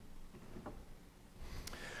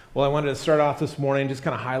Well, I wanted to start off this morning just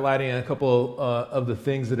kind of highlighting a couple of the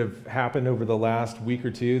things that have happened over the last week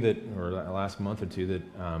or two or the last month or two that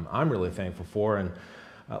I'm really thankful for. And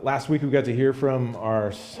last week we got to hear from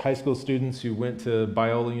our high school students who went to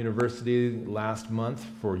Biola University last month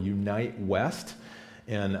for Unite West.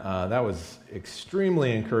 And that was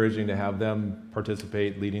extremely encouraging to have them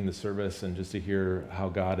participate, leading the service, and just to hear how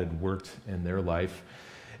God had worked in their life.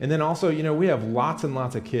 And then also, we have lots and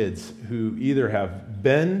lots of kids who either have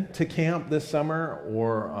been to camp this summer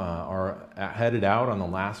or are headed out on the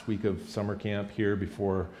last week of summer camp here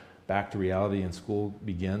before back to reality and school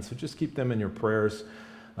begins. So just keep them in your prayers.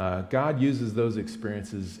 God uses those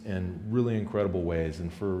experiences in really incredible ways.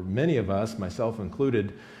 And for many of us, myself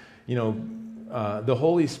included, the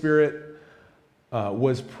Holy Spirit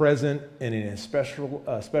was present in an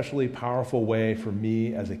especially powerful way for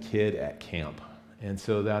me as a kid at camp. And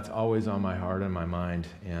so that's always on my heart and my mind,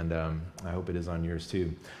 and I hope it is on yours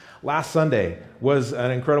too. Last Sunday was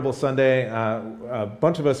an incredible Sunday. A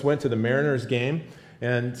bunch of us went to the Mariners game,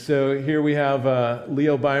 and so here we have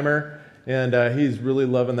Leo Beimer, and he's really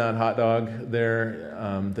loving that hot dog there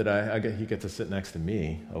he gets to sit next to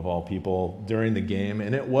me, of all people, during the game.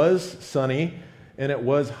 And it was sunny, and it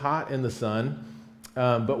was hot in the sun,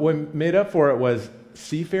 but what made up for it was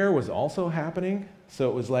Seafair was also happening,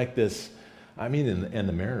 so it was like this. And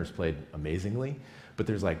the Mariners played amazingly, but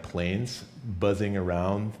there's like planes buzzing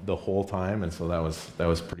around the whole time, and so that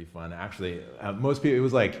was pretty fun. Actually, most people, it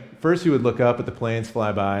was like, first you would look up at the planes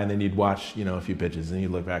fly by, and then you'd watch, a few pitches, and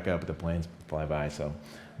you'd look back up at the planes fly by. So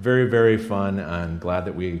very, very fun. I'm glad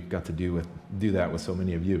that we got to do that with so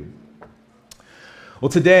many of you. Well,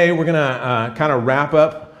 today we're going to kind of wrap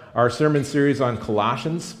up our sermon series on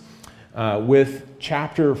Colossians with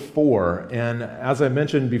chapter 4. And as I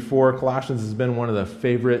mentioned before, Colossians has been one of the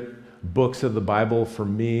favorite books of the Bible for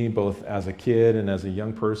me, both as a kid and as a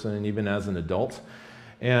young person and even as an adult.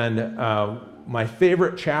 And my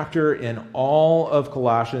favorite chapter in all of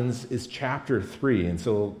Colossians is chapter 3. And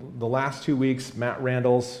so the last 2 weeks, Matt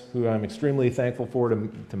Randalls, who I'm extremely thankful for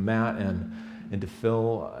to Matt and to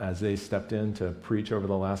Phil as they stepped in to preach over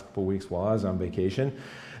the last couple weeks while I was on vacation,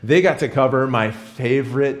 they got to cover my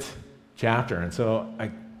favorite chapter, and so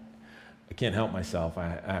I can't help myself.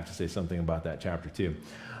 I have to say something about that chapter too.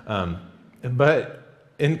 But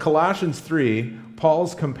in Colossians 3,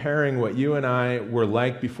 Paul's comparing what you and I were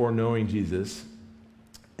like before knowing Jesus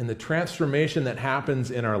and the transformation that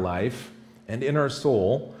happens in our life and in our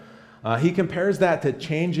soul. He compares that to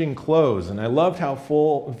changing clothes, and I loved how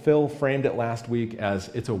Phil framed it last week as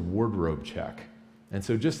it's a wardrobe check. And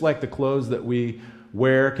so just like the clothes that we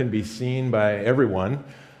wear can be seen by everyone,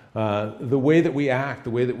 the way that we act, the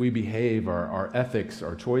way that we behave, our ethics,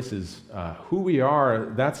 our choices, who we are,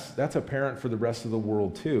 that's apparent for the rest of the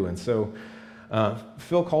world too. And so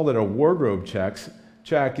Phil called it a wardrobe check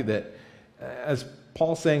that, as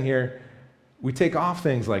Paul's saying here, we take off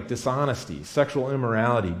things like dishonesty, sexual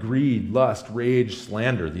immorality, greed, lust, rage,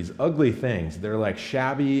 slander, these ugly things. They're like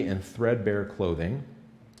shabby and threadbare clothing.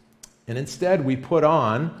 And instead we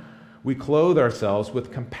clothe ourselves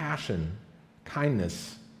with compassion,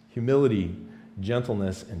 kindness, humility,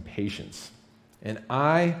 gentleness, and patience. And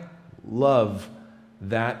I love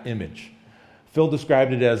that image. Phil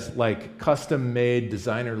described it as like custom-made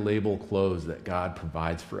designer label clothes that God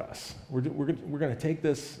provides for us. We're going to take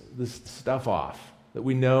this stuff off that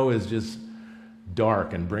we know is just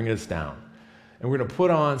dark and bring us down. And we're going to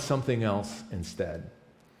put on something else instead.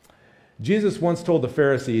 Jesus once told the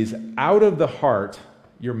Pharisees, "Out of the heart,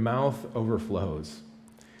 your mouth overflows."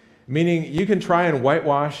 Meaning you can try and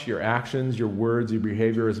whitewash your actions, your words, your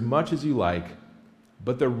behavior as much as you like,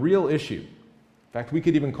 but the real issue, in fact, we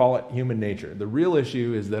could even call it human nature. The real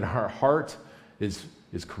issue is that our heart is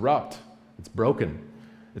corrupt, it's broken,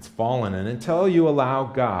 it's fallen. And until you allow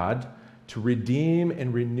God to redeem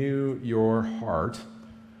and renew your heart,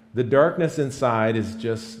 the darkness inside is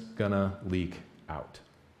just gonna leak out.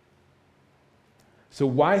 So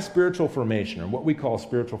why spiritual formation, or what we call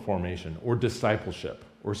spiritual formation, or discipleship,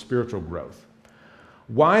 or spiritual growth?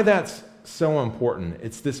 Why that's so important?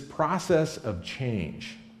 It's this process of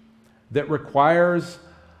change that requires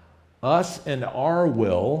us and our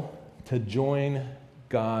will to join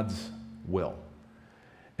God's will.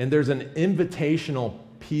 And there's an invitational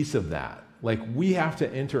piece of that. Like, we have to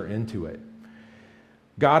enter into it.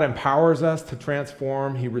 God empowers us to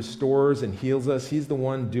transform. He restores and heals us. He's the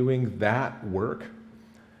one doing that work.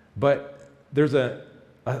 But there's a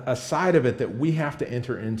side of it that we have to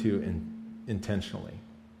enter into intentionally.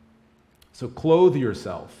 So clothe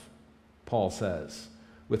yourself, Paul says,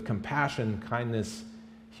 with compassion, kindness,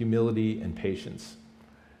 humility, and patience.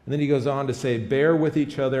 And then he goes on to say, bear with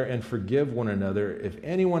each other and forgive one another if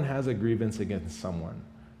anyone has a grievance against someone.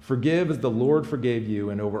 Forgive as the Lord forgave you,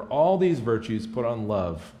 and over all these virtues put on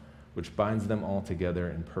love, which binds them all together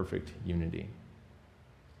in perfect unity.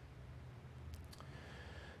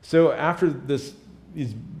 So after these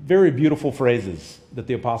very beautiful phrases that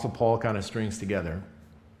the Apostle Paul kind of strings together,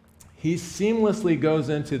 he seamlessly goes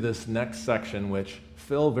into this next section, which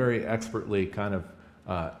Phil very expertly kind of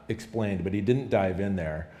explained, but he didn't dive in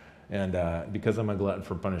there. And because I'm a glutton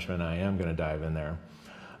for punishment, I am going to dive in there.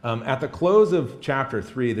 At the close of chapter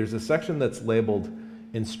 3, there's a section that's labeled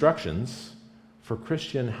Instructions for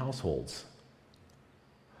Christian Households.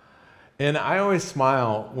 And I always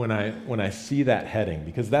smile when I see that heading,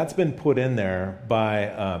 because that's been put in there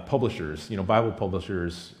by publishers, Bible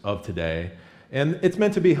publishers of today. And it's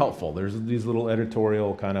meant to be helpful. There's these little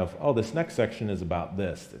editorial kind of, this next section is about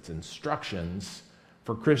this. It's instructions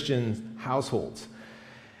for Christian households.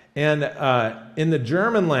 And in the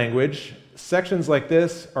German language, sections like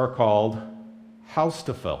this are called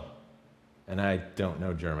Haustafel. And I don't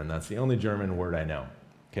know German. That's the only German word I know.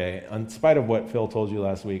 Okay? In spite of what Phil told you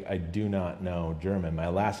last week, I do not know German. My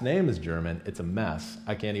last name is German. It's a mess.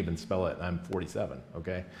 I can't even spell it. I'm 47,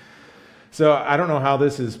 okay? So I don't know how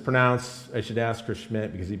this is pronounced. I should ask Chris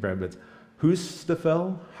Schmidt because he probably it's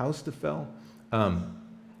Haustafel.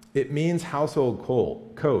 It means household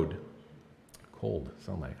code. Cold,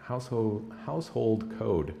 sound like household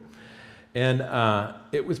code. And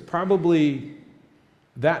it was probably,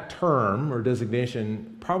 that term or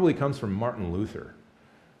designation probably comes from Martin Luther,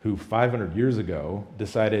 who 500 years ago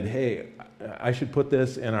decided, hey, I should put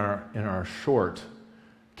this in our short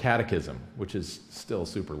catechism, which is still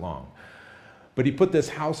super long. But he put this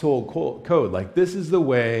household code, like this is the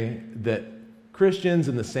way that Christians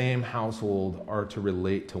in the same household are to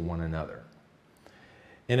relate to one another.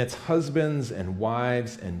 And it's husbands and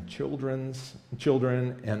wives and children,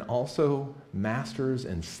 and also masters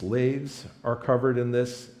and slaves are covered in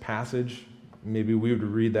this passage. Maybe we would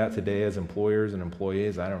read that today as employers and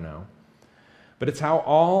employees, I don't know. But it's how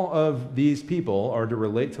all of these people are to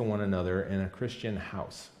relate to one another in a Christian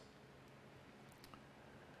house.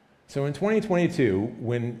 So in 2022,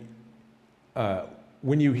 when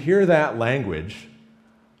you hear that language,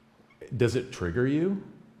 does it trigger you?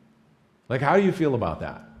 Like, how do you feel about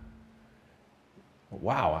that?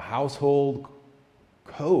 Wow, a household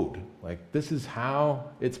code. Like, this is how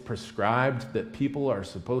it's prescribed that people are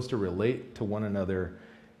supposed to relate to one another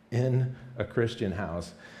in a Christian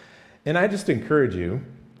house. And I just encourage you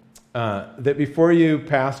that before you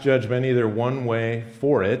pass judgment either one way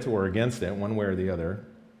for it or against it, one way or the other,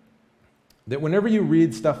 that whenever you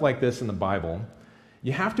read stuff like this in the Bible,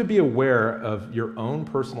 you have to be aware of your own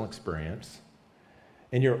personal experience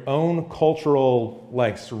and your own cultural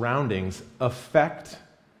surroundings affect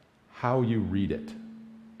how you read it,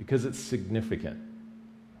 because it's significant.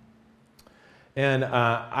 And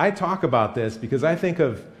I talk about this because I think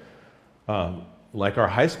of our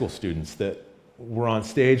high school students that were on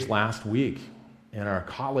stage last week, and our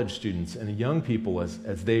college students and young people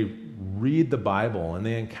as they read the Bible and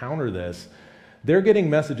they encounter this, they're getting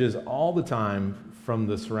messages all the time from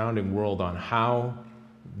the surrounding world on how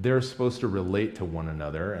they're supposed to relate to one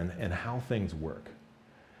another and how things work.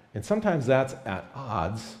 And sometimes that's at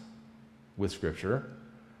odds with Scripture,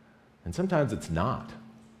 and sometimes it's not.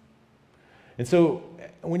 And so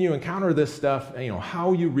when you encounter this stuff,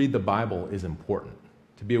 how you read the Bible is important.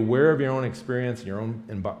 To be aware of your own experience and your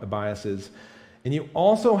own biases. And you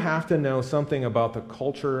also have to know something about the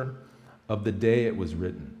culture of the day it was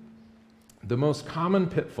written. The most common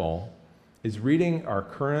pitfall is reading our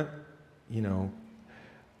current,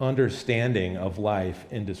 understanding of life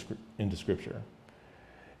into Scripture.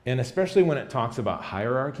 And especially when it talks about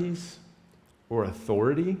hierarchies or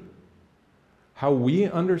authority, how we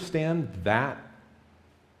understand that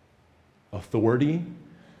authority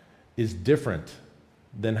is different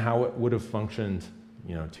than how it would have functioned,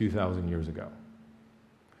 2,000 years ago.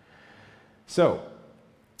 So,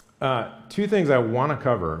 two things I want to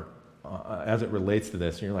cover as it relates to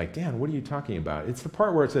this. And you're like, Dan, what are you talking about? It's the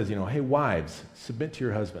part where it says, hey, wives, submit to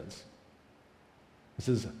your husbands. It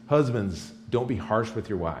says, husbands, don't be harsh with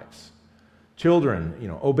your wives. Children,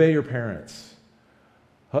 obey your parents.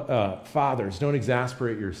 Fathers, don't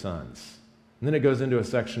exasperate your sons. And then it goes into a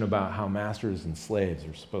section about how masters and slaves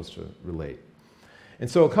are supposed to relate.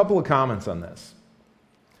 And so a couple of comments on this.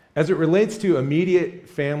 As it relates to immediate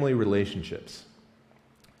family relationships,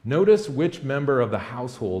 notice which member of the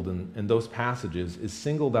household in those passages is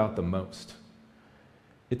singled out the most.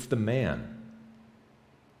 It's the man.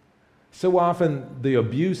 So often the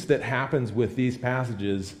abuse that happens with these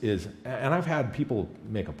passages is, and I've had people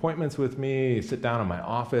make appointments with me, sit down in my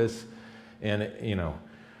office, and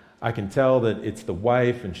I can tell that it's the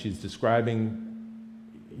wife, and she's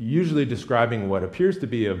usually describing what appears to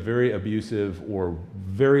be a very abusive or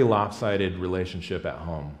very lopsided relationship at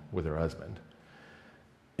home with her husband.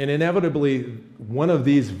 And inevitably, one of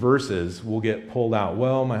these verses will get pulled out.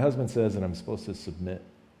 Well, my husband says that I'm supposed to submit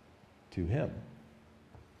to him.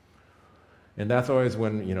 And that's always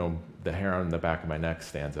when, the hair on the back of my neck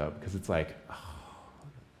stands up, because it's like,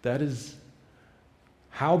 that is,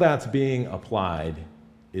 how that's being applied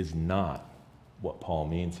is not what Paul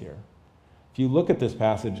means here. If you look at this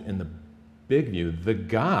passage in the big view, the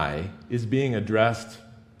guy is being addressed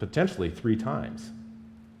potentially 3 times.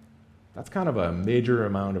 That's kind of a major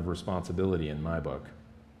amount of responsibility in my book.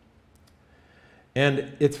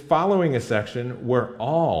 And it's following a section where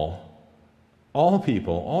all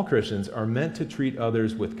people, all Christians, are meant to treat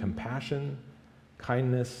others with compassion,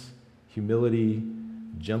 kindness, humility,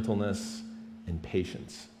 gentleness, and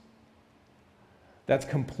patience. That's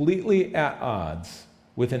completely at odds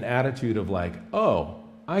with an attitude of like, oh,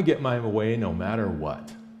 I get my way no matter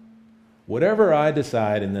what. Whatever I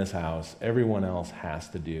decide in this house, everyone else has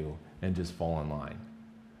to do, and just fall in line.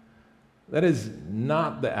 That is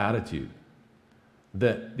not the attitude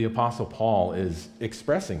that the Apostle Paul is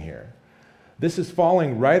expressing here. This is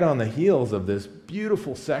falling right on the heels of this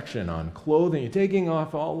beautiful section on clothing. You're taking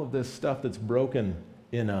off all of this stuff that's broken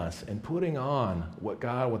in us and putting on what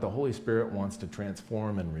the Holy Spirit wants to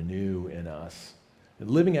transform and renew in us. And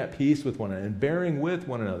living at peace with one another and bearing with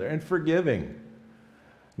one another and forgiving.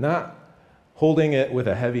 Not holding it with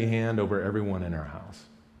a heavy hand over everyone in our house.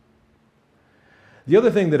 The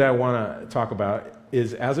other thing that I want to talk about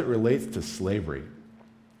is as it relates to slavery.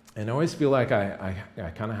 And I always feel like I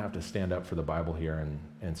kind of have to stand up for the Bible here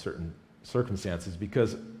in certain circumstances,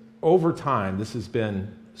 because over time this has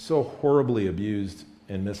been so horribly abused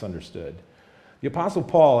and misunderstood. The Apostle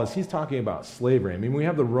Paul, as he's talking about slavery, we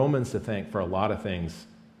have the Romans to thank for a lot of things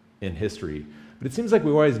in history, but it seems like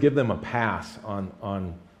we always give them a pass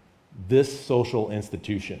on this social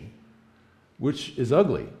institution, which is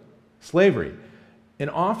ugly, slavery. And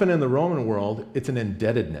often in the Roman world, it's an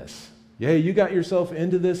indebtedness. Yeah, you got yourself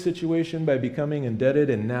into this situation by becoming indebted,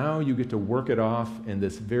 and now you get to work it off in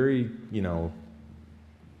this very,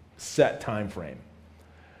 set time frame.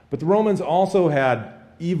 But the Romans also had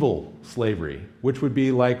evil slavery, which would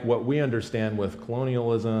be like what we understand with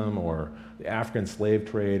colonialism or the African slave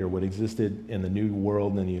trade or what existed in the New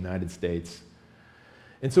World in the United States.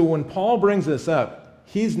 And so when Paul brings this up,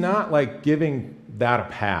 he's not like giving that a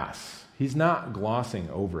pass. He's not glossing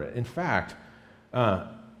over it. In fact,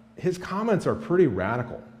 his comments are pretty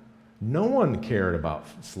radical. No one cared about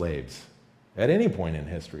slaves at any point in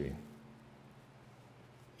history,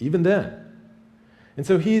 even then. And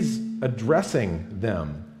so he's addressing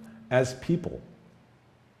them as people,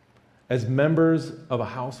 as members of a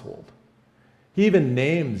household. He even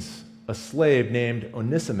names a slave named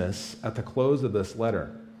Onesimus at the close of this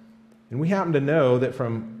letter. And we happen to know that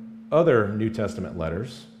from other New Testament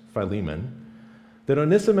letters, Philemon, that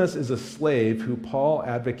Onesimus is a slave who Paul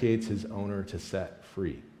advocates his owner to set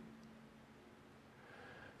free.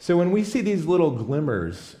 So when we see these little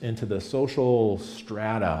glimmers into the social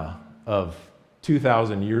strata of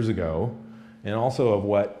 2,000 years ago, and also of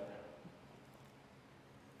what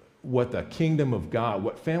the kingdom of God,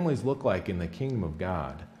 what families look like in the kingdom of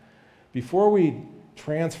God, before we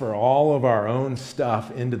transfer all of our own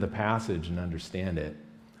stuff into the passage and understand it,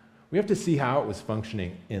 we have to see how it was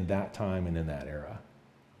functioning in that time and in that era.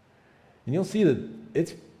 And you'll see that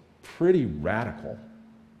it's pretty radical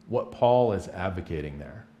what Paul is advocating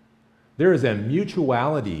there. There is a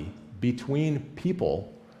mutuality between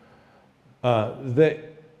people that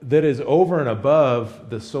is over and above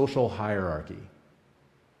the social hierarchy.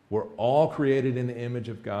 We're all created in the image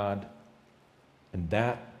of God, and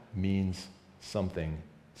that means something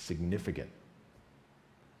significant.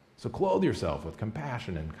 So clothe yourself with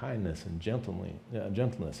compassion and kindness and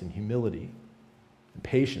gentleness and humility and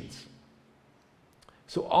patience.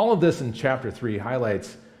 So all of this in chapter 3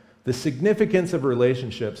 highlights the significance of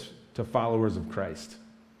relationships to followers of Christ.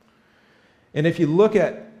 And if you look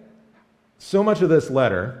at so much of this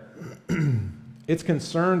letter, it's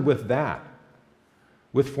concerned with that,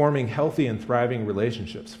 with forming healthy and thriving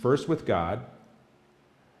relationships, first with God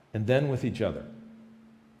and then with each other.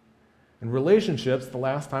 And relationships, the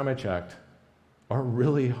last time I checked, are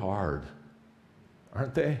really hard,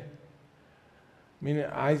 aren't they?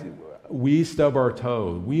 We stub our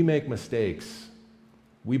toe, we make mistakes,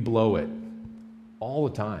 we blow it all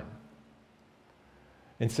the time.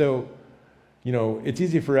 And so You know, it's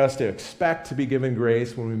easy for us to expect to be given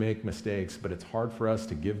grace when we make mistakes, but it's hard for us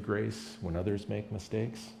to give grace when others make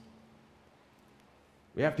mistakes.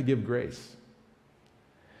 We have to give grace.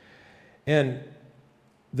 And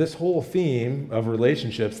this whole theme of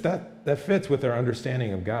relationships, that fits with our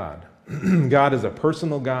understanding of God. God is a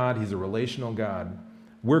personal God. He's a relational God.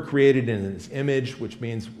 We're created in His image, which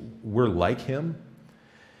means we're like Him.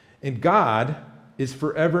 And God is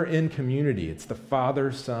forever in community. It's the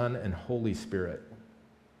Father, Son, and Holy Spirit.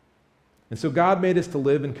 And so God made us to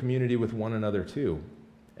live in community with one another too,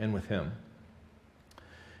 and with Him.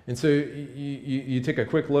 And so you take a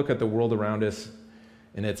quick look at the world around us,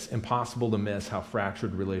 and it's impossible to miss how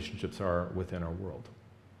fractured relationships are within our world.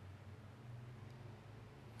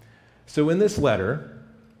 So in this letter,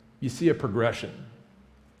 you see a progression.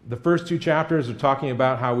 The first 2 chapters are talking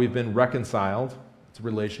about how we've been reconciled. It's a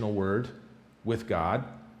relational word, with God.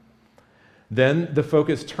 Then the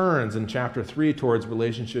focus turns in chapter 3 towards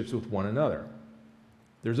relationships with one another.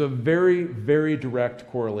 There's a very, very direct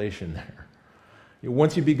correlation there.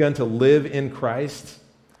 Once you've begun to live in Christ,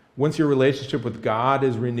 once your relationship with God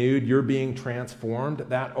is renewed, you're being transformed.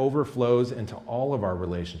 That overflows into all of our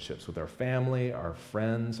relationships with our family, our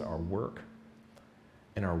friends, our work,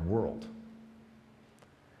 and our world.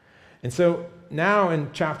 And so now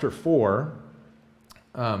in chapter 4,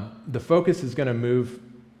 the focus is going to move,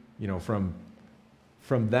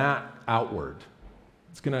 from that outward.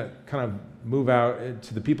 It's going to kind of move out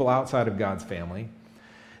to the people outside of God's family.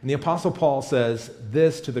 And the Apostle Paul says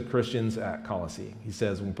this to the Christians at Colossae. He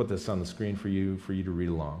says, we'll put this on the screen for you to read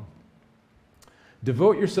along.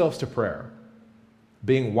 Devote yourselves to prayer,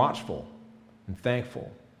 being watchful and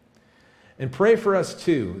thankful. And pray for us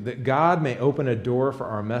too, that God may open a door for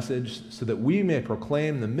our message so that we may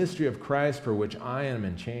proclaim the mystery of Christ for which I am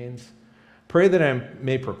in chains. Pray that I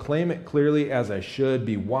may proclaim it clearly as I should.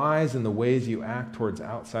 Be wise in the ways you act towards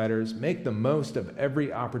outsiders. Make the most of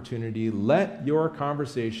every opportunity. Let your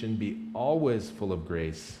conversation be always full of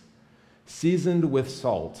grace, seasoned with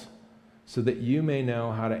salt, so that you may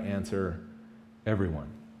know how to answer everyone.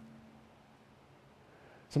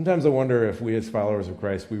 Sometimes I wonder if we as followers of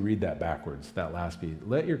Christ, we read that backwards, that last piece.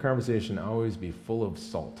 Let your conversation always be full of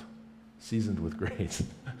salt, seasoned with grace.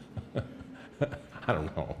 I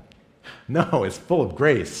don't know. No, it's full of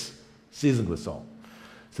grace, seasoned with salt,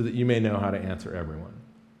 so that you may know how to answer everyone.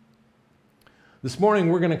 This morning,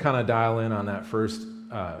 we're going to kind of dial in on that first,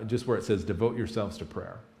 just where it says, devote yourselves to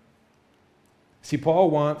prayer. See, Paul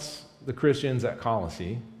wants the Christians at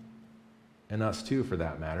Colossae, and us too for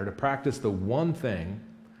that matter, to practice the one thing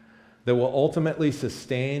that will ultimately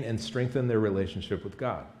sustain and strengthen their relationship with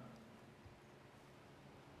God.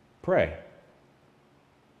 Pray.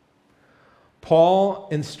 Paul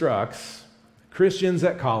instructs Christians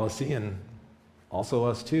at Colossae, and also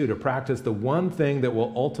us too, to practice the one thing that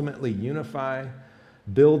will ultimately unify,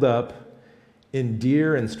 build up,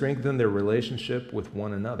 endear, and strengthen their relationship with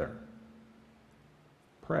one another.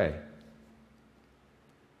 Pray.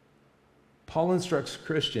 Paul instructs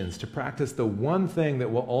Christians to practice the one thing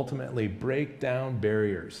that will ultimately break down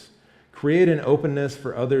barriers, create an openness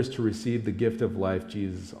for others to receive the gift of life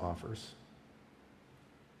Jesus offers.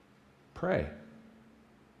 Pray.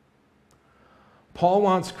 Paul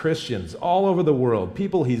wants Christians all over the world,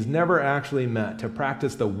 people he's never actually met, to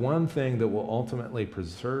practice the one thing that will ultimately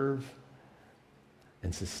preserve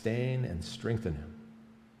and sustain and strengthen him.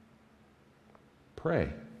 Pray.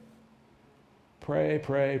 Pray,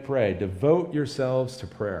 pray, pray. Devote yourselves to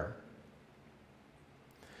prayer.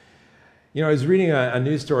 I was reading a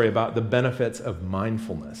news story about the benefits of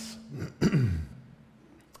mindfulness.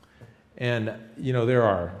 And, there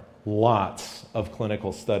are lots of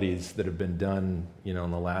clinical studies that have been done, in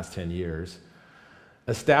the last 10 years,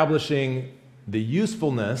 establishing the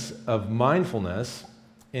usefulness of mindfulness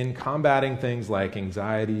in combating things like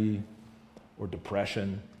anxiety or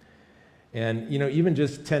depression. And, even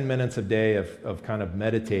just 10 minutes a day of kind of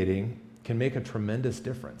meditating can make a tremendous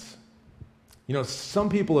difference. Some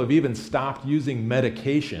people have even stopped using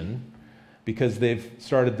medication because they've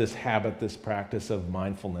started this habit, this practice of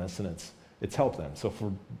mindfulness, and it's helped them. So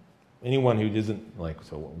for anyone who isn't like,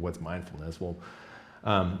 so what's mindfulness? Well,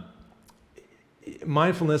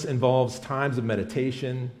 mindfulness involves times of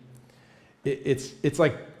meditation. It's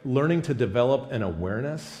like learning to develop an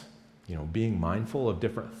awareness, being mindful of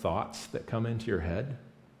different thoughts that come into your head.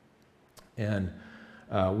 And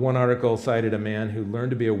one article cited a man who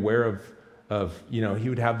learned to be aware of he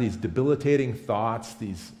would have these debilitating thoughts,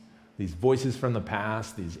 these voices from the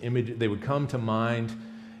past, these images, they would come to mind.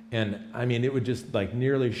 And it would just like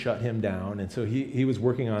nearly shut him down. And so he was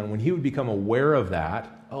working on, when he would become aware of that,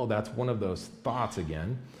 oh, that's one of those thoughts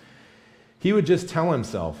again, he would just tell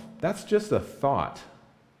himself, that's just a thought.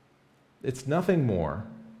 It's nothing more.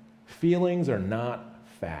 Feelings are not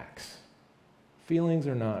facts. Feelings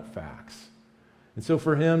are not facts. And so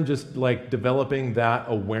for him, just like developing that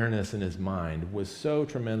awareness in his mind was so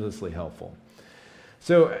tremendously helpful.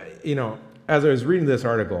 So, as I was reading this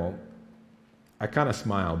article, I kind of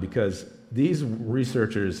smiled because these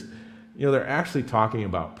researchers, they're actually talking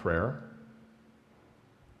about prayer.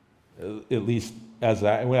 At least as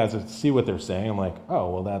I see what they're saying, I'm like, oh,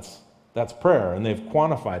 well, that's prayer. And they've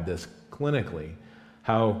quantified this clinically,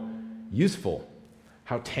 how useful,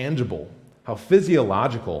 how tangible, how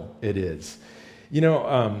physiological it is.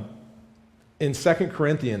 In 2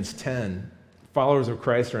 Corinthians 10, followers of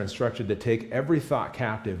Christ are instructed to take every thought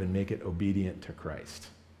captive and make it obedient to Christ.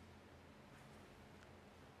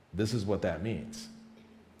 This is what that means.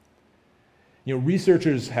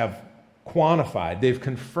 Researchers have quantified, they've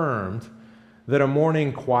confirmed that a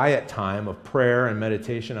morning quiet time of prayer and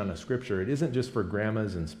meditation on a scripture, it isn't just for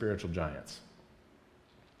grandmas and spiritual giants.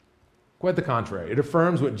 Quite the contrary. It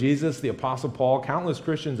affirms what Jesus, the Apostle Paul, countless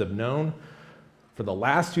Christians have known for the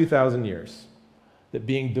last 2,000 years, that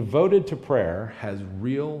being devoted to prayer has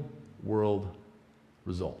real-world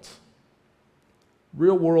results.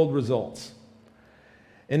 Real-world results.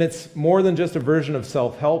 And it's more than just a version of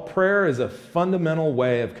self-help. Prayer is a fundamental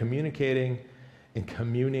way of communicating and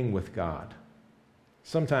communing with God.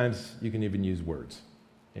 Sometimes you can even use words.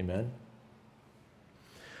 Amen?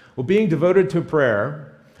 Well, being devoted to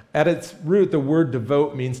prayer, at its root, the word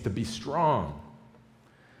devote means to be strong.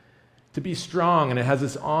 To be strong, and it has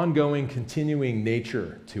this ongoing, continuing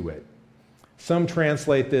nature to it. Some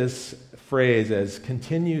translate this phrase as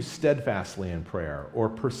continue steadfastly in prayer or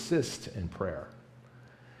persist in prayer.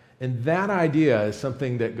 And that idea is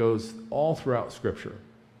something that goes all throughout Scripture.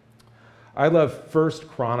 I love 1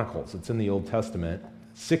 Chronicles. It's in the Old Testament,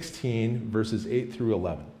 16, verses 8 through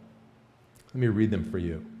 11. Let me read them for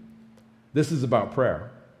you. This is about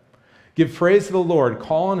prayer. Give praise to the Lord,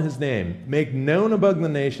 call on his name, make known among the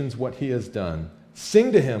nations what he has done.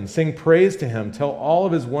 Sing to him, sing praise to him, tell all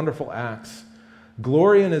of his wonderful acts.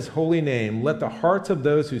 Glory in his holy name. Let the hearts of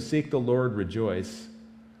those who seek the Lord rejoice.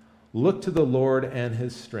 Look to the Lord and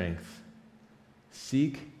his strength.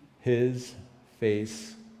 Seek his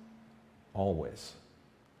face always.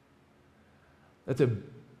 That's a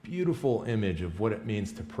beautiful image of what it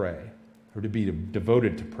means to pray, or to be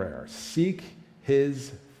devoted to prayer. Seek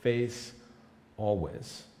his face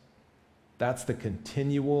always. That's the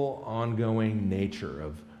continual, ongoing nature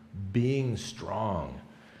of being strong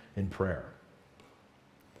in prayer.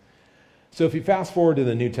 So if you fast forward to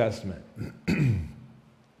the New Testament,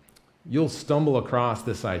 you'll stumble across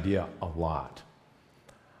this idea a lot.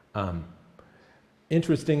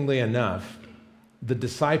 Interestingly enough, the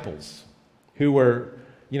disciples who were,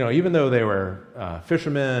 even though they were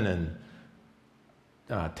fishermen and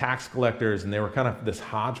tax collectors, and they were kind of this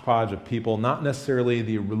hodgepodge of people, not necessarily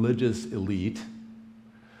the religious elite,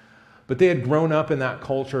 but they had grown up in that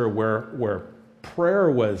culture where prayer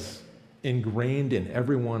was ingrained in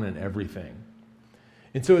everyone and everything.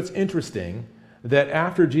 And so it's interesting that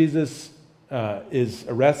after Jesus is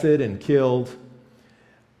arrested and killed,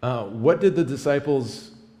 what did the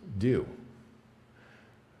disciples do?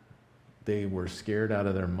 They were scared out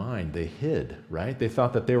of their mind. They hid, right? They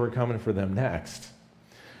thought that they were coming for them next.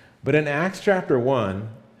 But in Acts chapter 1,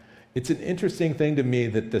 it's an interesting thing to me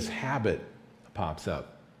that this habit pops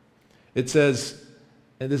up. It says,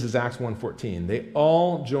 and this is Acts 1:14, they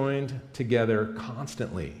all joined together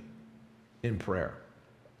constantly in prayer.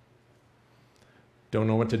 Don't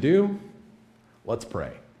know what to do? Let's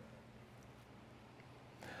pray.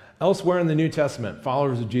 Elsewhere in the New Testament,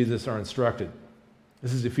 followers of Jesus are instructed.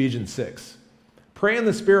 This is Ephesians 6. Pray in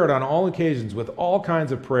the Spirit on all occasions with all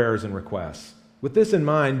kinds of prayers and requests. With this in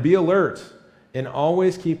mind, be alert and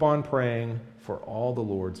always keep on praying for all the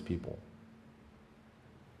Lord's people.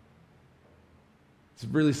 It's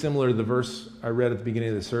really similar to the verse I read at the beginning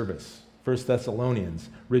of the service, 1 Thessalonians.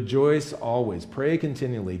 Rejoice always, pray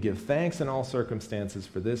continually, give thanks in all circumstances,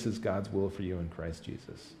 for this is God's will for you in Christ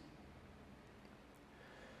Jesus.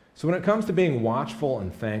 So when it comes to being watchful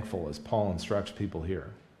and thankful, as Paul instructs people here,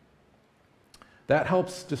 that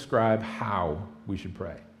helps describe how we should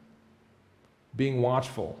pray. Being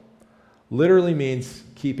watchful literally means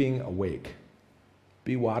keeping awake.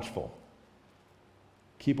 Be watchful.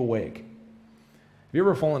 Keep awake. Have you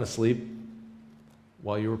ever fallen asleep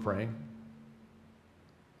while you were praying?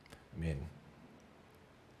 I mean,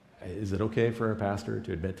 is it okay for a pastor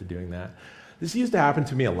to admit to doing that? This used to happen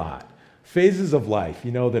to me a lot. Phases of life,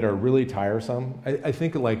 that are really tiresome. I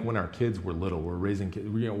think like when our kids were little, we're raising kids,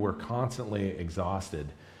 we're constantly exhausted.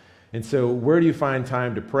 And so where do you find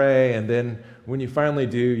time to pray? And then when you finally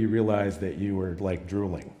do, you realize that you were like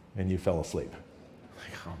drooling and you fell asleep.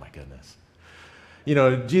 Like, oh my goodness. You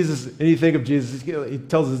know, Jesus, and you think of Jesus, he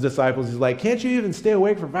tells his disciples, he's like, can't you even stay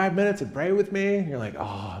awake for 5 minutes and pray with me? And you're like,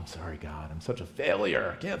 oh, I'm sorry, God. I'm such a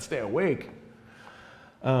failure. I can't stay awake.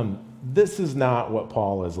 This is not what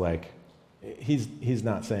Paul is like. He's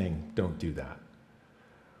not saying don't do that.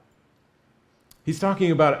 He's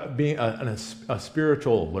talking about being a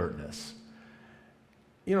spiritual alertness.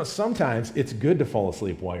 You know, sometimes it's good to fall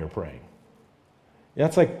asleep while you're praying.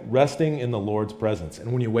 That's like resting in the Lord's presence.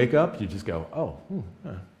 And when you wake up, you just go,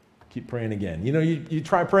 keep praying again. You know, you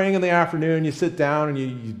try praying in the afternoon, you sit down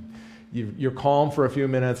and you're calm for a few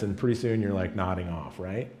minutes, and pretty soon you're like nodding off,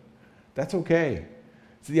 right? That's okay.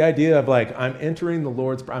 It's the idea of like, I'm entering the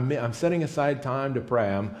Lord's, I'm setting aside time to pray.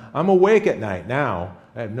 I'm awake at night now.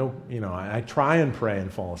 I have no, you know, I try and pray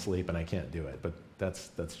and fall asleep and I can't do it, but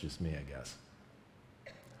that's just me, I guess.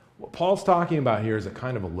 What Paul's talking about here is a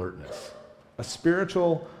kind of alertness, a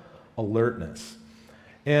spiritual alertness.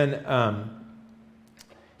 And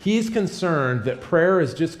he's concerned that prayer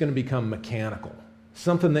is just going to become mechanical,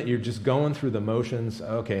 something that you're just going through the motions.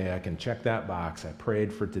 Okay, I can check that box. I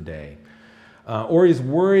prayed for today. Or he's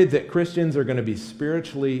worried that Christians are going to be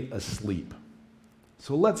spiritually asleep.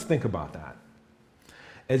 So let's think about that.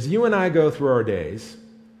 As you and I go through our days,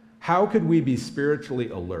 how could we be spiritually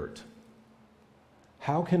alert?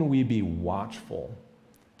 How can we be watchful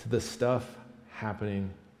to the stuff happening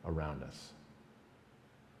around us?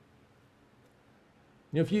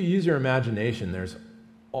 You know, if you use your imagination, there's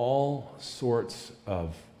all sorts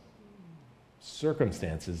of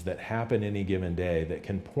circumstances that happen any given day that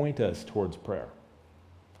can point us towards prayer.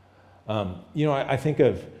 You know, I think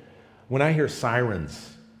of when I hear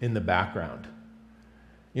sirens in the background.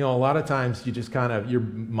 You know, a lot of times you just kind of, your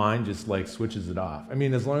mind just like switches it off. I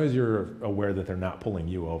mean, as long as you're aware that they're not pulling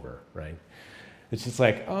you over, right? It's just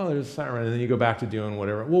like, oh, there's a siren, and then you go back to doing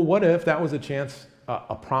whatever. Well, what if that was a chance,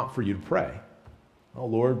 a prompt for you to pray? Oh,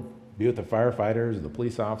 Lord, be with the firefighters, or the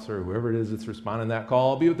police officer, or whoever it is that's responding to that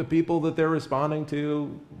call. Be with the people that they're responding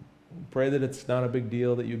to. Pray that it's not a big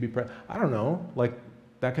deal that you'd be praying. I don't know. Like,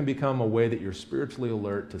 that can become a way that you're spiritually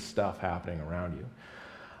alert to stuff happening around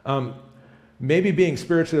you. Maybe being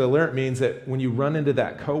spiritually alert means that when you run into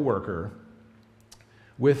that coworker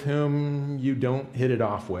with whom you don't hit it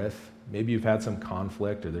off with, maybe you've had some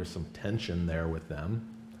conflict or there's some tension there with them.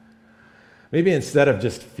 Maybe instead of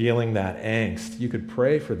just feeling that angst, you could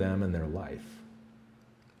pray for them and their life.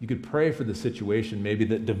 You could pray for the situation maybe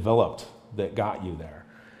that developed, that got you there.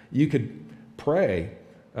 You could pray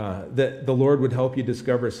that the Lord would help you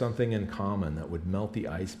discover something in common that would melt the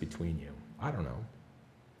ice between you. I don't know.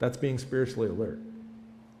 That's being spiritually alert.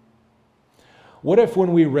 What if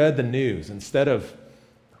when we read the news, instead of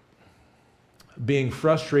being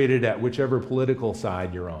frustrated at whichever political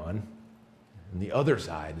side you're on, and the other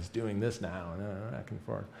side is doing this now, and back and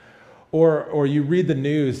forth, or you read the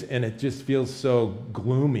news and it just feels so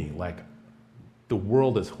gloomy, like the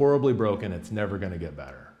world is horribly broken, it's never going to get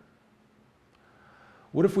better.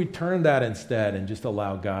 What if we turn that instead and just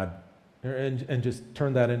allow God, and just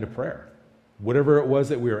turn that into prayer? Whatever it was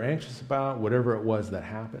that we were anxious about, whatever it was that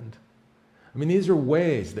happened. I mean, these are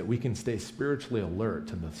ways that we can stay spiritually alert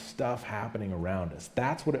to the stuff happening around us.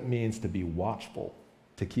 That's what it means to be watchful,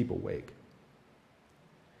 to keep awake.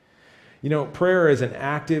 You know, prayer is an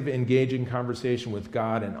active, engaging conversation with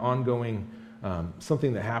God, an ongoing,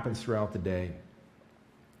 something that happens throughout the day.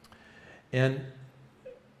 And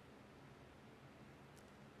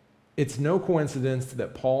it's no coincidence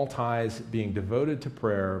that Paul ties being devoted to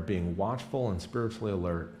prayer, being watchful and spiritually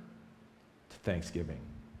alert, to Thanksgiving.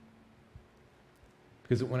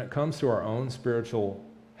 Because when it comes to our own spiritual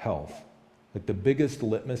health, like the biggest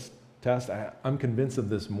litmus test, I'm convinced of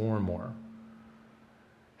this more and more,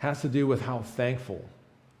 has to do with how thankful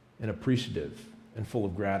and appreciative and full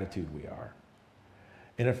of gratitude we are.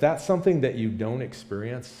 And if that's something that you don't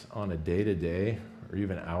experience on a day-to-day or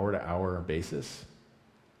even hour-to-hour basis,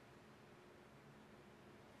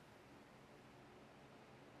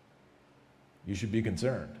 you should be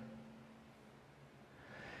concerned.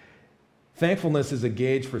 Thankfulness is a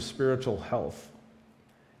gauge for spiritual health.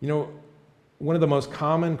 You know, one of the most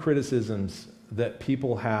common criticisms that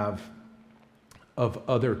people have of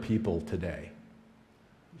other people today,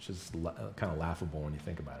 which is kind of laughable when you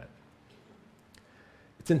think about it,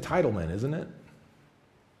 it's entitlement, isn't it?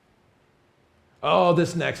 Oh,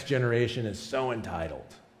 this next generation is so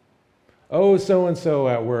entitled. Oh, so-and-so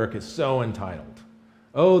at work is so entitled.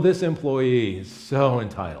 Oh, this employee is so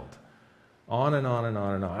entitled. On and on and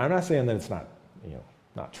on and on. I'm not saying that it's not,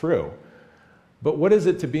 not true. But what is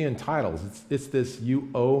it to be entitled? It's this you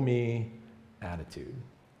owe me attitude.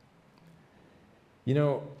 You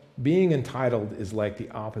know, being entitled is like the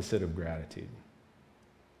opposite of gratitude.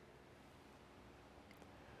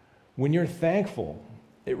 When you're thankful,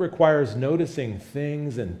 it requires noticing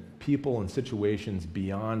things and people and situations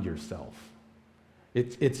beyond yourself.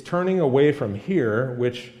 It's turning away from here,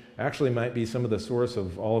 which actually might be some of the source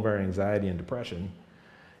of all of our anxiety and depression,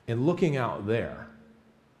 and looking out there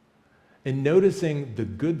and noticing the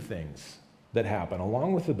good things that happen,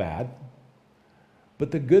 along with the bad,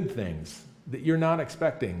 but the good things that you're not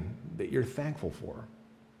expecting, that you're thankful for.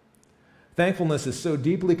 Thankfulness is so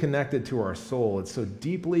deeply connected to our soul. It's so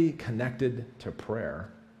deeply connected to prayer,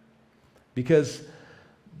 because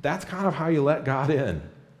that's kind of how you let God in.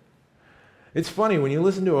 It's funny, when you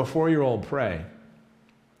listen to a 4-year-old pray,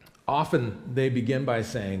 often they begin by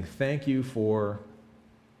saying, "Thank you for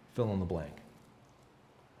fill in the blank."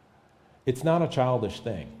 It's not a childish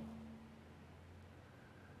thing.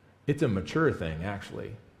 It's a mature thing,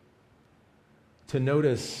 actually, to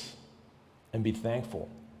notice and be thankful.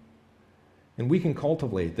 And we can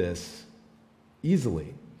cultivate this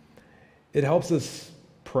easily. It helps us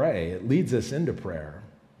pray. It leads us into prayer.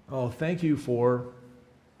 Oh, thank you for,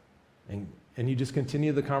 and you just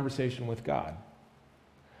continue the conversation with God.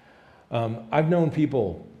 I've known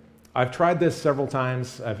people, I've tried this several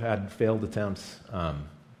times. I've had failed attempts.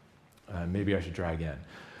 Maybe I should try again.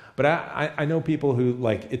 But I know people who,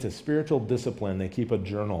 like, it's a spiritual discipline. They keep a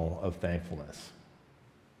journal of thankfulness.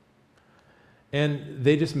 And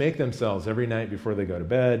they just make themselves every night before they go to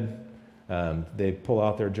bed. They pull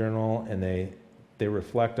out their journal and they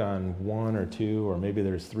reflect on 1 or 2, or maybe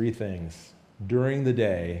there's 3 things during the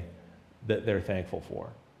day that they're thankful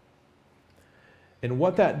for. And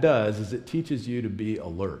what that does is it teaches you to be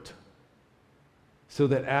alert, so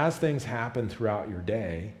that as things happen throughout your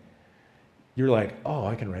day, you're like, oh,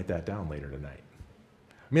 I can write that down later tonight.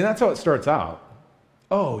 I mean, that's how it starts out.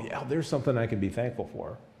 Oh, yeah, there's something I can be thankful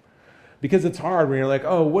for. Because it's hard when you're like,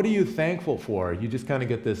 oh, what are you thankful for? You just kind of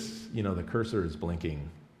get this, the cursor is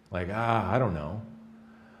blinking. Like, I don't know.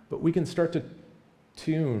 But we can start to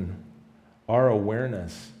tune our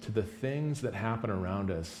awareness to the things that happen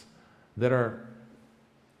around us that are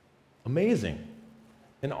amazing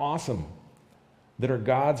and awesome, that are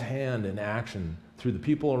God's hand in action through the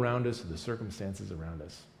people around us, the circumstances around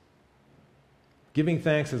us. Giving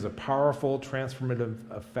thanks has a powerful transformative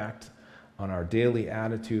effect on our daily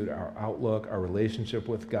attitude, our outlook, our relationship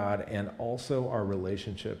with God, and also our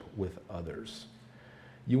relationship with others.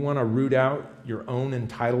 You want to root out your own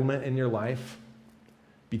entitlement in your life?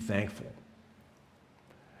 Be thankful.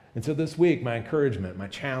 And so this week, my encouragement, my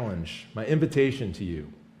challenge, my invitation to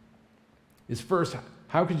you is, first,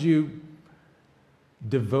 how could you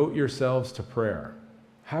devote yourselves to prayer?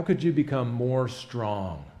 How could you become more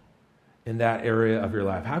strong in that area of your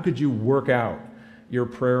life? How could you work out your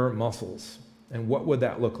prayer muscles? And what would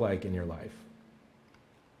that look like in your life?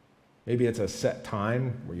 Maybe it's a set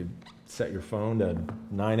time where you set your phone to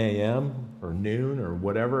 9 a.m. or noon or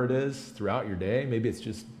whatever it is throughout your day. Maybe it's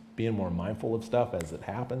just being more mindful of stuff as it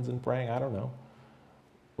happens and praying. I don't know.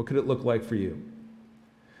 What could it look like for you?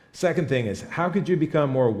 Second thing is, how could you become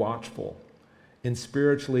more watchful and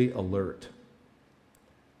spiritually alert?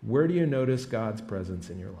 Where do you notice God's presence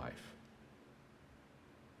in your life?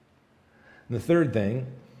 And the third thing,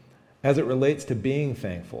 as it relates to being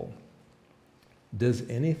thankful, does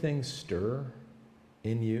anything stir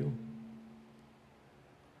in you?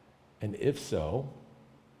 And if so,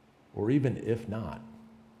 or even if not,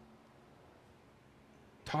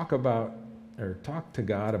 talk to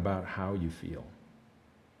God about how you feel.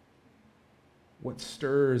 What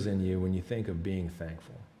stirs in you when you think of being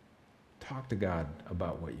thankful? Talk to God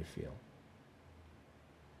about what you feel.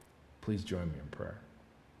 Please join me in prayer.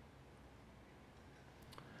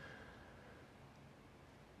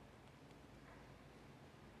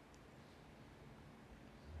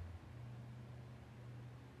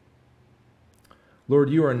 Lord,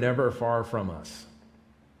 you are never far from us.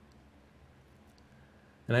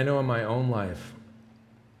 And I know in my own life,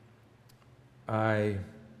 I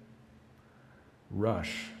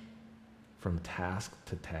rush from task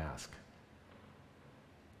to task.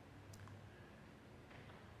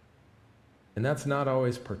 And that's not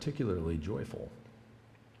always particularly joyful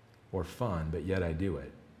or fun, but yet I do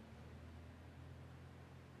it.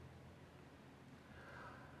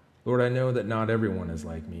 Lord, I know that not everyone is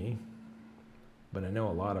like me, but I know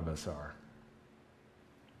a lot of us are.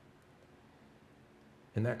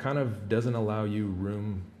 And that kind of doesn't allow you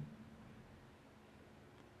room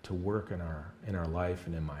to work in our life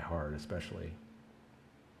and in my heart especially.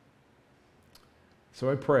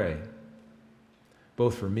 So I pray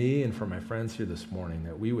both for me and for my friends here this morning,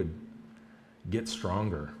 that we would get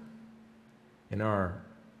stronger in our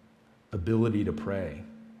ability to pray,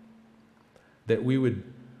 that we would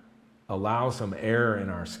allow some error in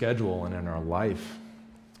our schedule and in our life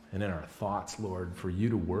and in our thoughts, Lord, for you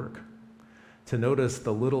to work, to notice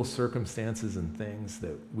the little circumstances and things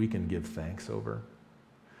that we can give thanks over,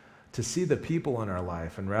 to see the people in our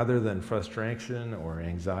life, and rather than frustration or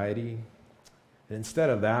anxiety, instead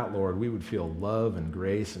of that, Lord, we would feel love and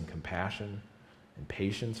grace and compassion and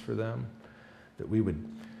patience for them, that we would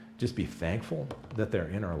just be thankful that they're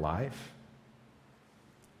in our life.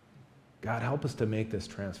 God, help us to make this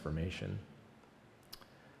transformation.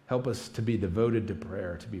 Help us to be devoted to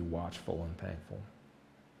prayer, to be watchful and thankful.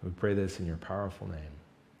 We pray this in your powerful name.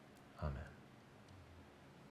 Amen.